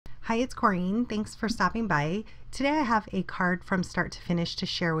Hi, it's Corrine. Thanks for stopping by. Today I have a card from start to finish to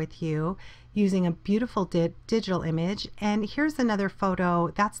share with you using a beautiful digital image. And here's another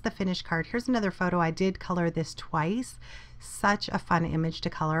photo. That's the finished card. Here's another photo. I did color this twice. Such a fun image to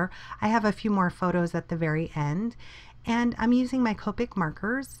color. I have a few more photos at the very end. And I'm using my Copic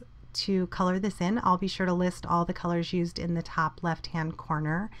markers to color this in. I'll be sure to list all the colors used in the top left-hand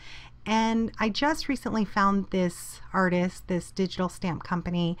corner. And I just recently found this artist, this digital stamp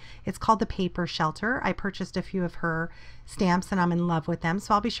company. It's called the Paper Shelter. I purchased a few of her stamps and I'm in love with them.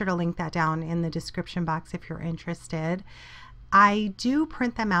 So I'll be sure to link that down in the description box if you're interested. I do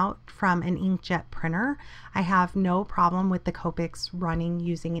print them out from an inkjet printer. I have no problem with the Copics running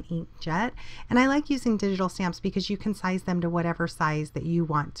using an inkjet. And I like using digital stamps because you can size them to whatever size that you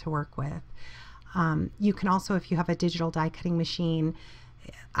want to work with. You can also, if you have a digital die cutting machine,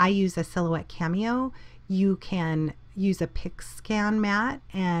 I use a Silhouette Cameo. You can use a pick scan mat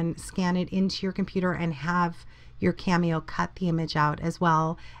and scan it into your computer and have your Cameo cut the image out as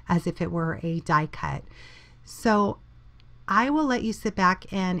well as if it were a die cut. So I will let you sit back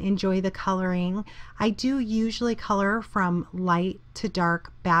and enjoy the coloring. I do usually color from light to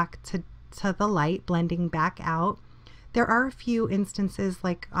dark back to the light, blending back out. There are a few instances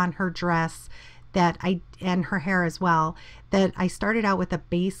like on her dress and her hair as well, that I started out with a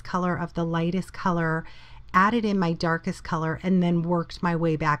base color of the lightest color, added in my darkest color, and then worked my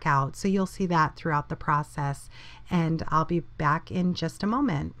way back out. So you'll see that throughout the process, and I'll be back in just a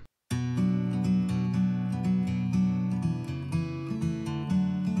moment.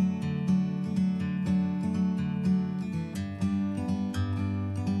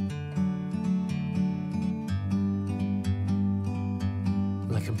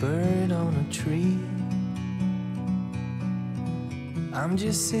 Like a bird on a tree, I'm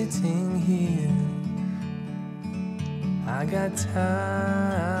just sitting here. I got time,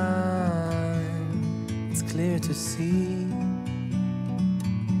 it's clear to see.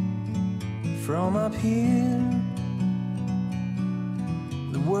 From up here,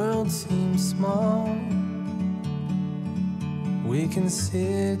 the world seems small. We can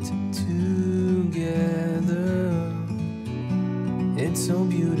sit together. It's so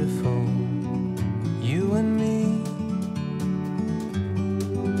beautiful, you and me.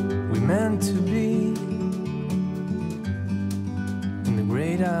 We're meant to be in the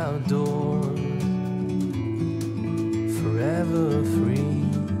great outdoors, forever free.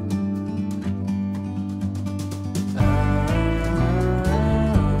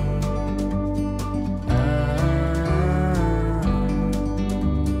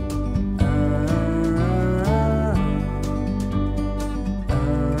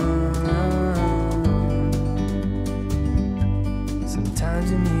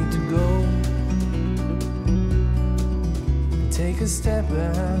 Sometimes you need to go and take a step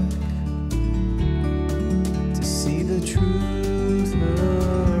back to see the truth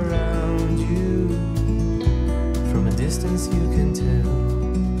around you. From a distance you can tell.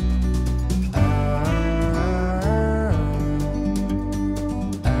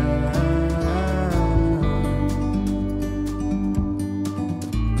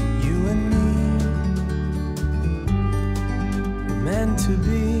 You and me, meant to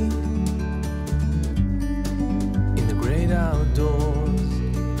be in the great outdoors,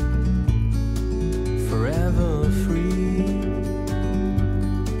 forever free.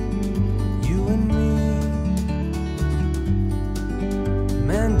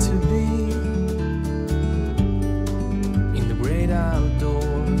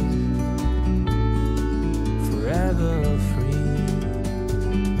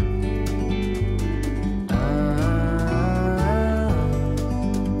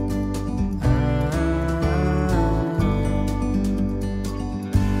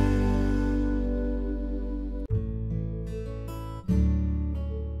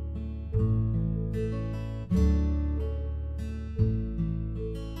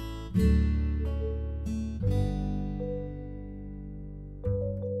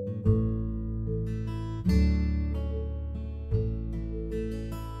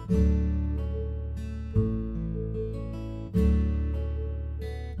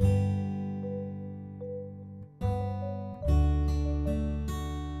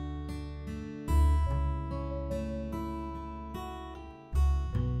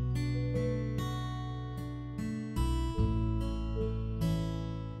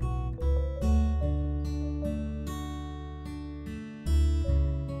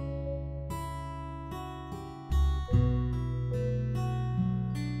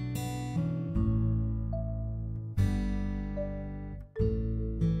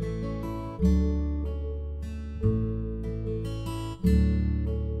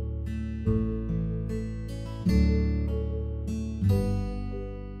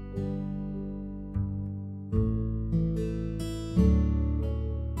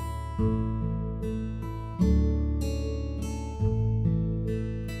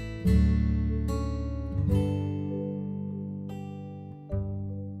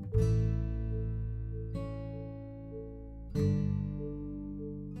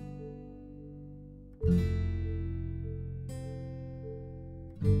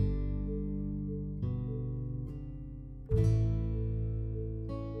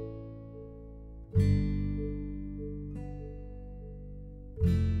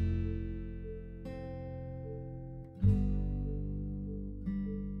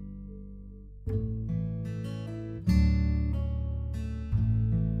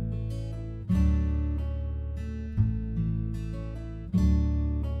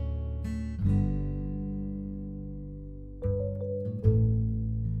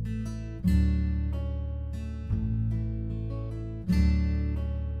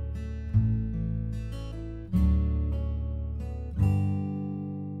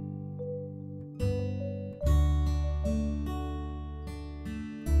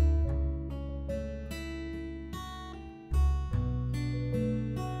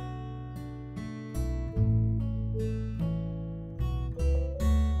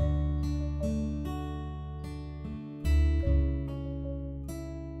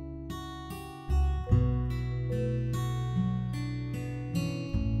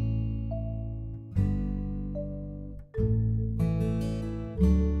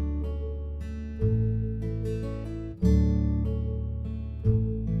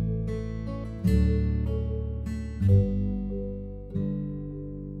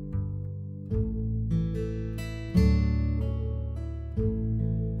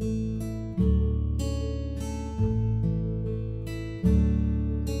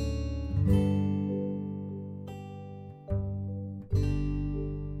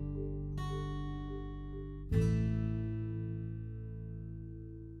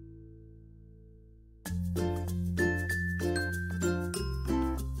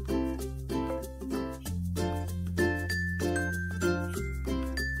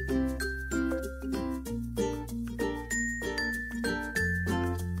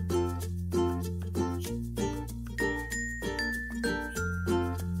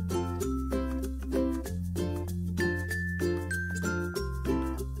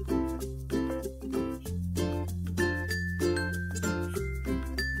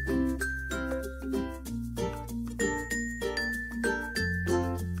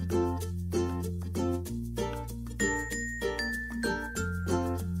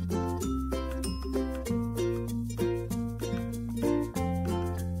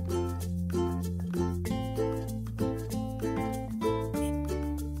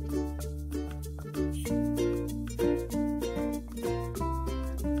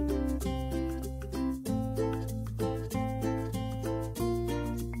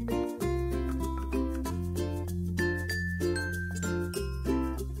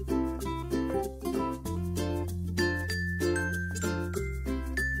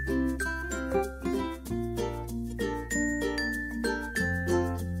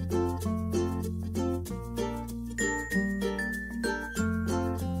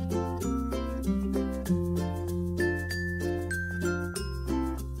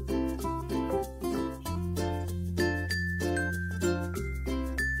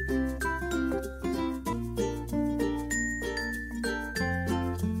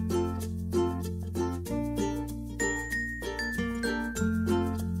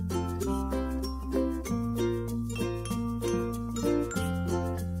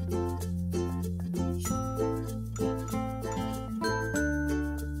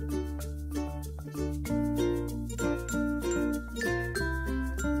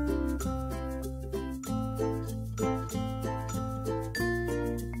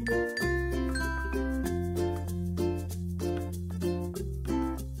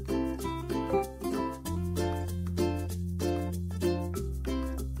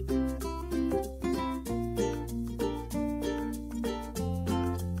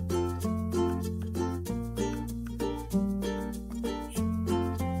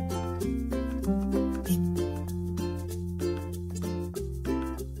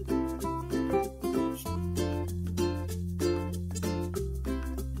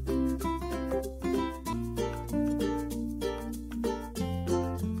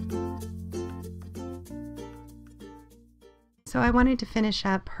 So I wanted to finish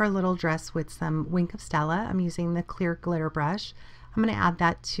up her little dress with some Wink of Stella. I'm using the clear glitter brush. I'm going to add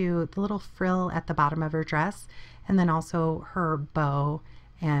that to the little frill at the bottom of her dress, and then also her bow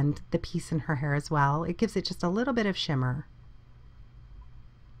and the piece in her hair as well. It gives it just a little bit of shimmer.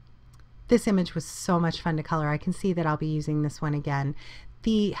 This image was so much fun to color. I can see that I'll be using this one again.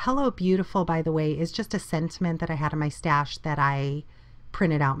 The Hello Beautiful, by the way, is just a sentiment that I had in my stash that I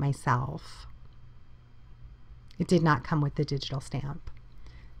printed out myself. It did not come with the digital stamp.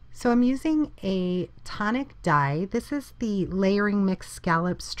 So I'm using a tonic die. This is the Layering Mix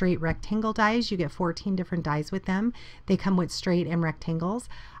Scallop Straight Rectangle dies. You get 14 different dies with them. They come with straight and rectangles.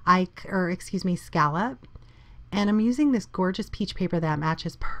 Scallop. And I'm using this gorgeous peach paper that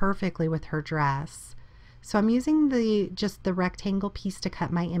matches perfectly with her dress. So I'm using just the rectangle piece to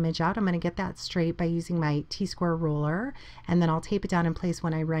cut my image out. I'm going to get that straight by using my T-square ruler, and then I'll tape it down in place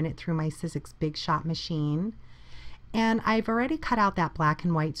when I run it through my Sizzix Big Shot machine. And I've already cut out that black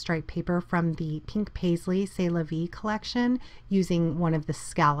and white striped paper from the Pink Paisley C'est La Vie collection using one of the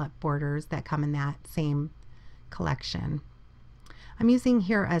scallop borders that come in that same collection. I'm using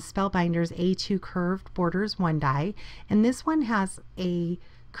here a Spellbinders A2 Curved Borders 1 die, and this one has a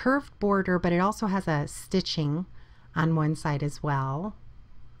curved border, but it also has a stitching on one side as well.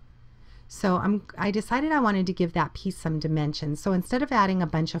 So I decided I wanted to give that piece some dimensions. So instead of adding a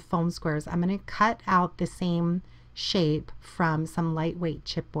bunch of foam squares, I'm going to cut out the same shape from some lightweight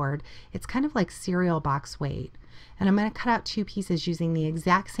chipboard. It's kind of like cereal box weight. And I'm going to cut out 2 pieces using the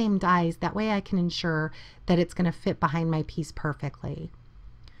exact same dies. That way I can ensure that it's going to fit behind my piece perfectly.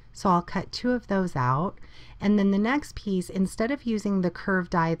 So I'll cut 2 of those out. And then the next piece, instead of using the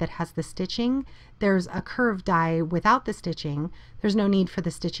curved die that has the stitching, there's a curved die without the stitching. There's no need for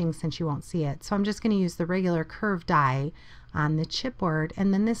the stitching since you won't see it. So I'm just going to use the regular curved die on the chipboard,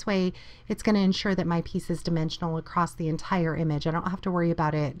 and then this way it's going to ensure that my piece is dimensional across the entire image. I don't have to worry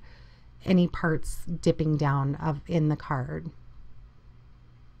about any parts dipping down in the card.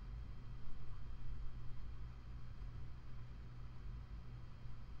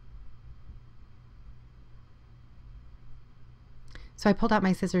 So I pulled out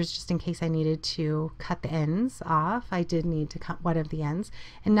my scissors just in case I needed to cut the ends off. I did need to cut one of the ends,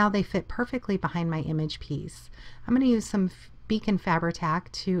 and now they fit perfectly behind my image piece. I'm going to use some Beacon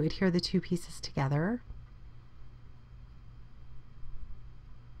Fabri-Tac to adhere the 2 pieces together.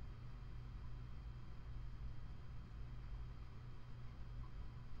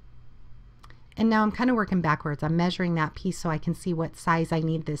 And now I'm kind of working backwards. I'm measuring that piece so I can see what size I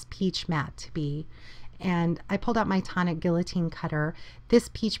need this peach mat to be. And I pulled out my Tonic Guillotine Cutter. This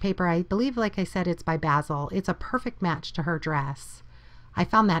peach paper, I believe, like I said, it's by Basil. It's a perfect match to her dress. I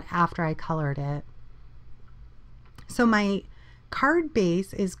found that after I colored it. So my card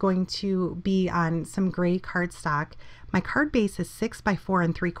base is going to be on some gray cardstock. My card base is 6 by 4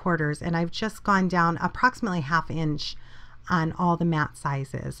 3/4, and I've just gone down approximately 1/2 inch on all the mat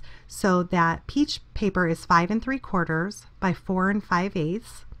sizes. So that peach paper is 5 3/4 by 4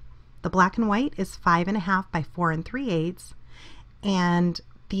 5/8. The black and white is 5 1/2 by 4 3/8, and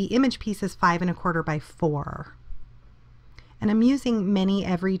the image piece is 5 1/4 by 4. And I'm using Many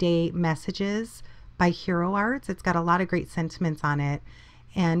Everyday Messages by Hero Arts. It's got a lot of great sentiments on it,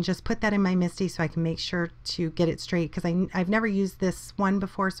 and just put that in my MISTI so I can make sure to get it straight, because I've never used this one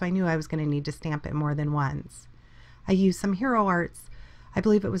before, so I knew I was going to need to stamp it more than once. I used some Hero Arts, I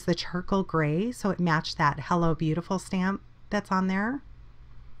believe it was the charcoal gray, so it matched that Hello Beautiful stamp that's on there.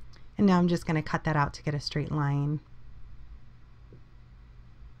 And now I'm just going to cut that out to get a straight line.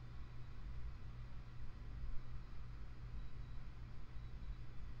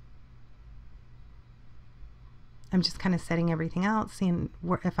 I'm just kind of setting everything out, seeing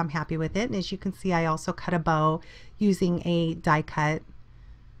if I'm happy with it. And as you can see, I also cut a bow using a die cut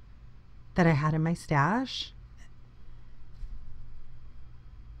that I had in my stash.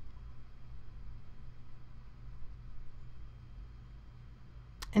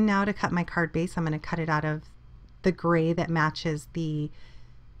 And now to cut my card base, I'm going to cut it out of the gray that matches the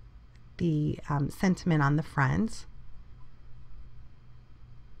sentiment on the front.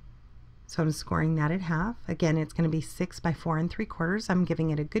 So I'm scoring that at half. Again, it's going to be 6 by 4 3/4. I'm giving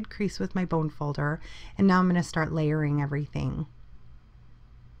it a good crease with my bone folder, and now I'm going to start layering everything.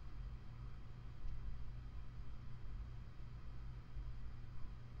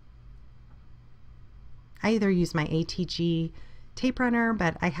 I either use my ATG tape runner,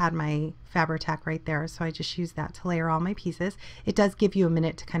 but I had my Fabri-Tac right there, so I just used that to layer all my pieces. It does give you a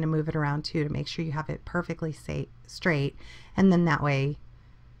minute to kind of move it around too, to make sure you have it perfectly straight, and then that way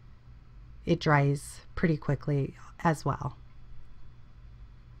it dries pretty quickly as well.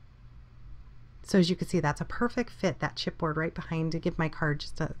 So as you can see, that's a perfect fit, that chipboard right behind, to give my card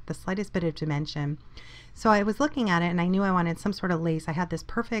just the slightest bit of dimension. So I was looking at it and I knew I wanted some sort of lace. I had this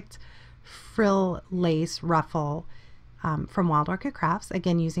perfect frill lace ruffle from Wild Orchid Crafts,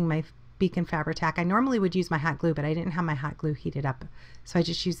 again using my Beacon Fabri-Tac. I normally would use my hot glue, but I didn't have my hot glue heated up, so I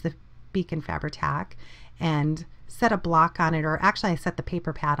just used the Beacon Fabri-Tac and set a block on it, or actually I set the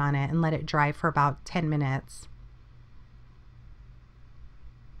paper pad on it and let it dry for about 10 minutes.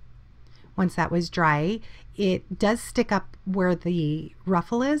 Once that was dry, it does stick up where the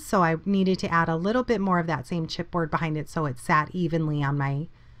ruffle is, so I needed to add a little bit more of that same chipboard behind it so it sat evenly on my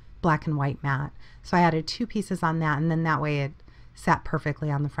black and white mat. So I added 2 pieces on that, and then that way it sat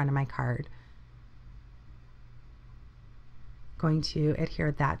perfectly on the front of my card. Going to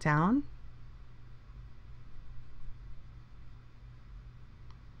adhere that down.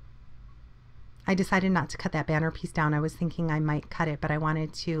 I decided not to cut that banner piece down. I was thinking I might cut it, but I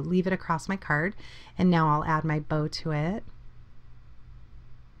wanted to leave it across my card, and now I'll add my bow to it.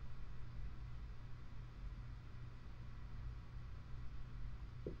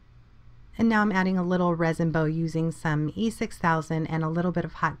 And now I'm adding a little resin bow using some E6000 and a little bit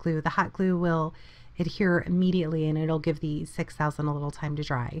of hot glue. The hot glue will adhere immediately and it'll give the E6000 a little time to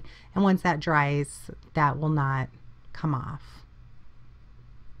dry. And once that dries, that will not come off.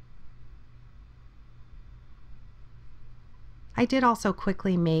 I did also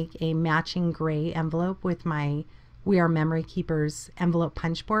quickly make a matching gray envelope with my We Are Memory Keepers envelope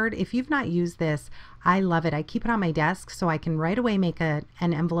punch board. If you've not used this, I love it. I keep it on my desk so I can right away make an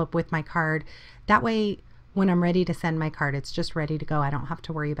envelope with my card. That way, when I'm ready to send my card, it's just ready to go. I don't have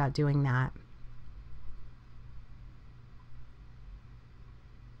to worry about doing that.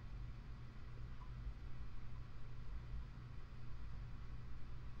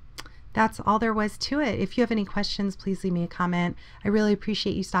 That's all there was to it. If you have any questions, please leave me a comment. I really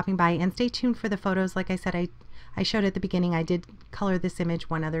appreciate you stopping by, and stay tuned for the photos. Like I said, I showed at the beginning, I did color this image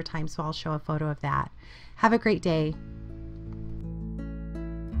one other time, so I'll show a photo of that. Have a great day.